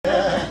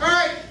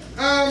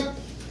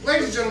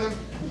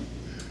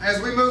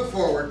as we move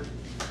forward,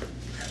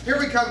 here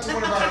we come to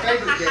one of our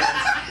favorite games.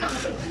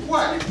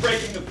 What? You're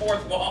breaking the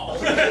fourth wall.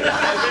 As we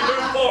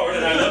move forward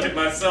and I look at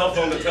my cell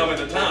phone to tell me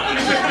the time.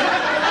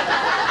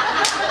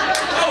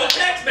 Oh, a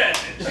text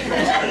message!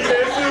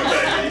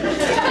 Yes, baby.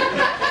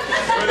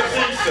 With a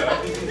pizza.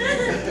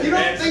 You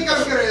don't think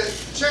I'm going to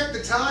check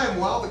the time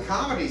while the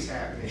comedy's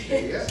happening, do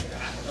you?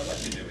 I'll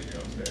let you do it your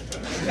own spare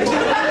time.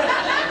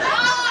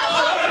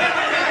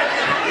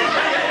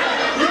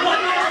 You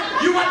want it now?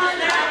 You want it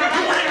now?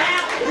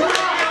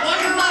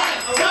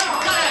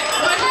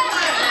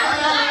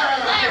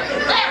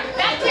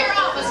 Back to your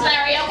office,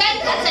 Larry, okay?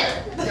 That's it.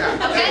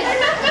 Yeah. Okay?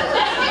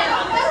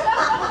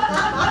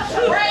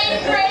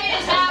 Great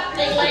is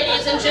happening,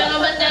 ladies and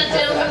gentlemen. That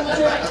gentleman was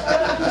right.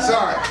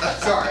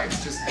 Sorry,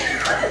 it's just...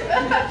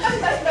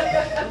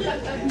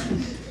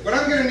 What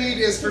I'm going to need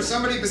is for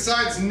somebody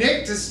besides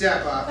Nick to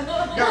step up.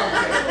 No,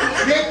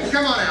 okay. Nick,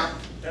 come on out.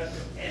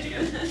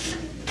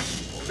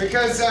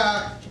 Because,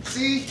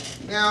 see,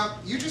 now,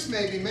 you just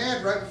made me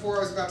mad right before I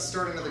was about to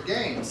start another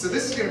game, so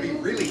this is going to be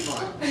really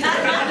fun.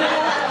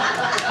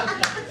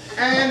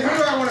 And who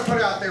do I want to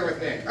put out there with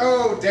Nick?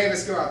 Oh,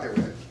 Davis, go out there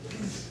with it.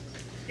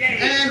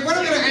 And what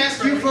I'm going to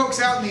ask you folks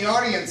out in the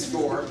audience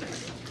for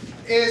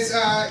is,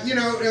 you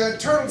know,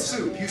 turtle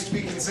soup used to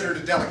be considered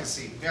a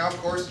delicacy. Now, of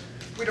course,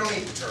 we don't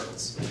eat the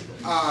turtles.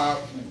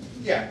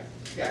 Yeah,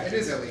 it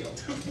is illegal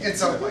in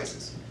some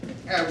places,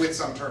 with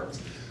some turtles.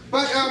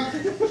 But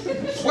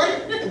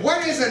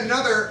what is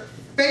another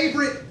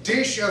favorite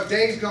dish of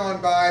days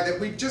gone by that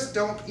we just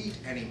don't eat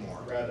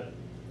anymore? Rabbit.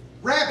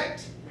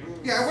 Rabbit.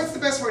 Yeah, what's the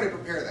best way to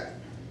prepare that?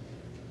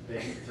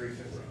 Bacon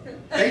 350.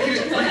 Bacon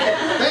at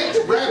 350.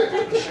 Baked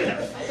rabbit.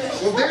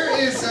 Well, there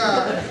is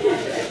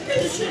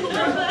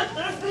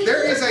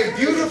a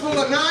beautiful,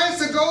 a nice,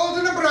 a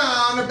golden, a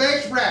brown, a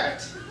baked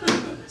rabbit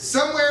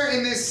somewhere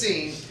in this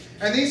scene,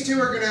 and these two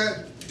are going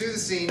to do the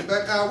scene.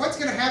 But what's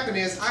going to happen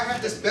is I have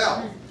this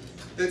bell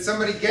that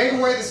somebody gave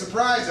away the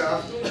surprise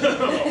of,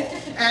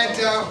 and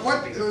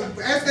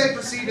as they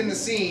proceed in the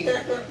scene,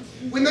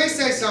 when they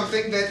say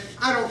something that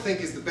I don't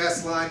think is the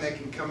best line they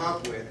can come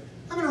up with,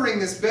 I'm going to ring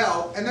this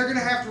bell, and they're going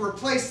to have to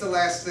replace the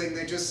last thing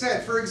they just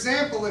said. For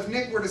example, if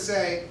Nick were to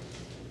say,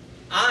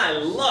 I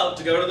love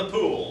to go to the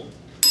pool.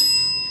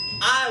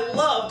 I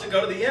love to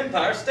go to the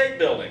Empire State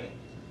Building.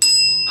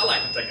 I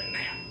like to take a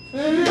nap.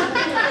 and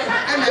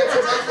that's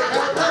exactly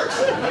how it works.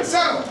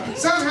 So,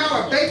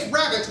 somehow a baked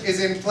rabbit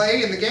is in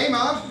play in the game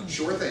of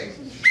Sure Thing.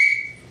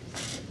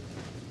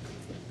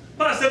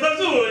 Pasta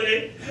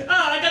Fazzoli.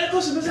 I got a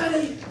customer,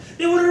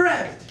 they want a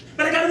rabbit,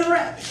 but I got a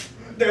rabbit.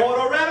 They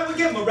order a rabbit, we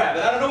give them a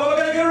rabbit. I don't know where we're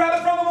going to get a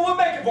rabbit from, but we'll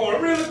make it for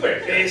them really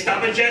quick. Hey,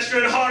 stop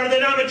gesturing harder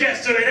than I'm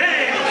gesturing,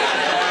 hey!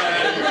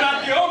 You're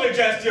not the only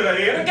gesturer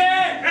here,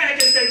 okay? I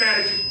can stay mad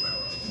at you.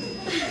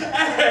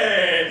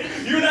 Hey,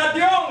 you're not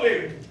the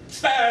only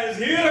spaz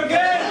here,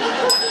 okay?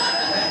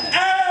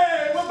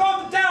 Hey, we're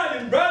both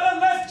Italian, brother.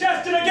 Let's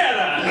gesture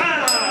together.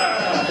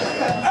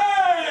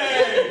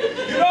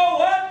 Hey, you know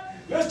what?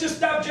 Let's just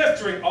stop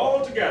gesturing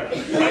all together. I'll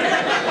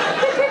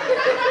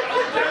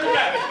tell you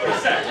rabbit for a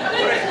second.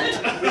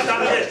 We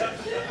stop gesturing.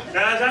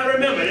 Now, as I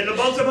remember, in the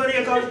Balsa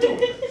Bunny cartoon,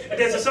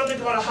 there's something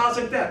called a house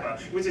and pepper,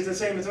 which is the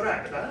same as a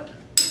rabbit, huh?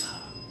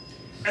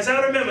 As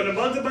I remember, the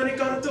Bugs Bunny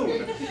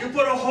cartoon, you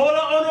put a hole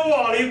on the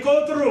wall, you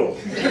go through.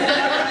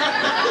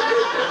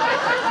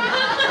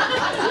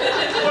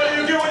 What do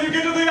you get when you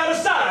get to the other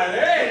side,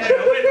 eh?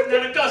 Wait for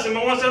another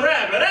customer wants a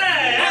rabbit,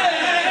 hey!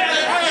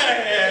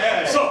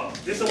 So,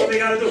 this is what we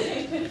gotta do.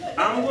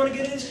 I'm gonna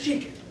get his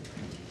chicken,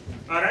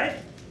 all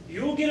right?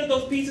 You get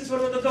those pieces for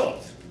the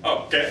adults.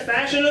 Okay.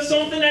 Fashion or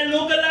something that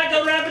look like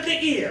a rabbit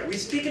ear. We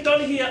stick it on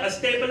here, a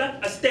stapler,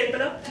 and we stick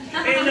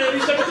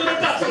it to the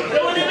customer.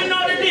 They won't even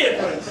know the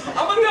difference.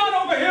 I'm a gun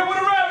over here where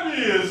the rabbit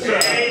is.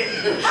 Hey.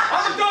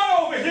 I'm a gun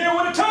over here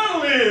where the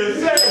turtle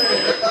is.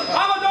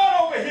 I'm a gun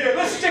over here.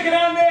 Let's stick it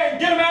down there and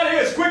get him out of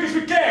here as quick as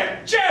we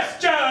can.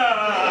 Gesture!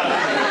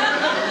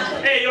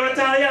 Hey, you're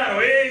Italiano.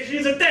 Hey,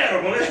 she's a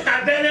terrible.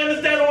 I barely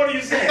understand all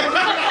you say.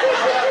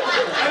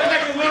 Let me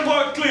make it a little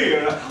more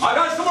clear. I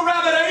got some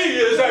rabbit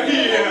ears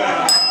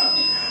here.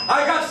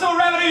 I got some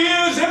rabbit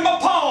ears in my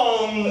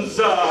palms.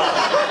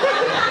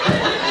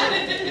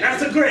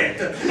 That's a great.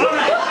 All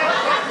right.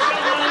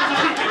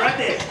 Right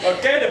there.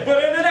 Okay, to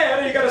put it in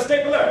there, you got a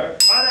stapler.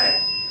 All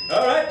right.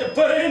 All right, to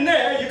put it in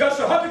there, you got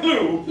some hot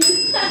glue.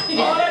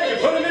 All right, you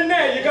put it in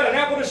there, you got an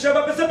apple to shove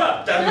up his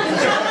butt.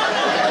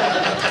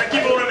 I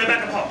keep on in my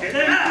back pocket.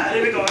 Ah,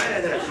 there we go.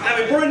 Now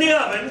we put it in the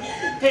oven.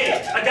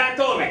 Hey, a guy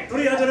told me,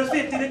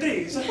 350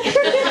 degrees. Smart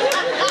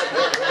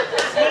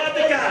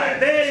guy,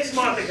 very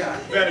smart guy.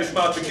 Very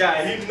smart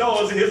guy, he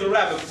knows his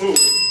rabbit food.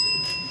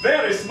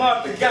 Very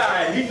smart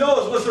guy, he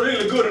knows what's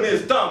really good in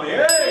his tummy,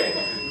 hey?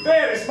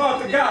 Very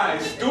smart guy,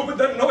 stupid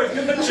doesn't know he's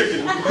getting the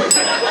chicken.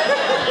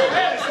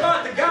 Very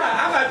smart guy,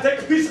 I might take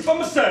a piece for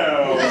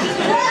myself.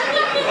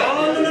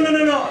 Oh,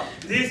 no.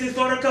 This is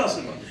for a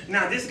customer.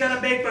 Now, this gotta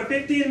bake for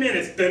 15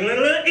 minutes.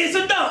 It's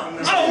a done.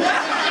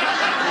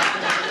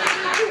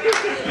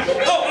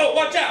 Oh,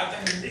 watch out.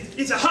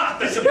 It's a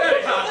hot. It's a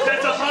very hot.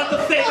 That's a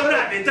hot fake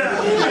rabbit. rabbit.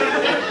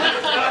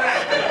 All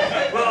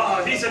right.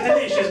 Well, these are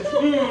delicious.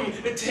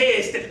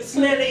 Taste,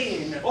 smell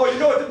in. Oh, you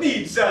know what it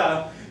needs?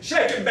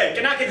 Shake and bake,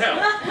 and I can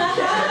help.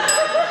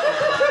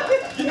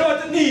 You know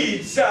what it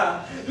needs?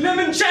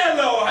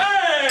 Limoncello,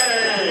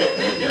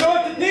 hey! You know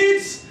what it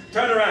needs?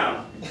 Turn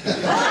around.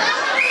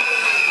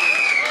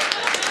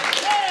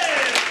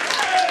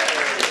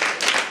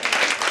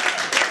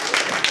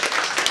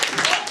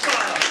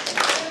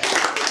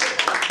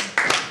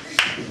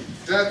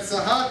 That's so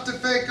hot to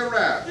fake a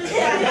rap. Why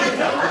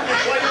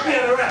you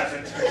being a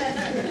rabbit?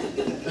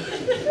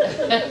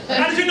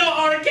 How did you know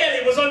R.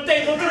 Kelly was on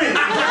table 3?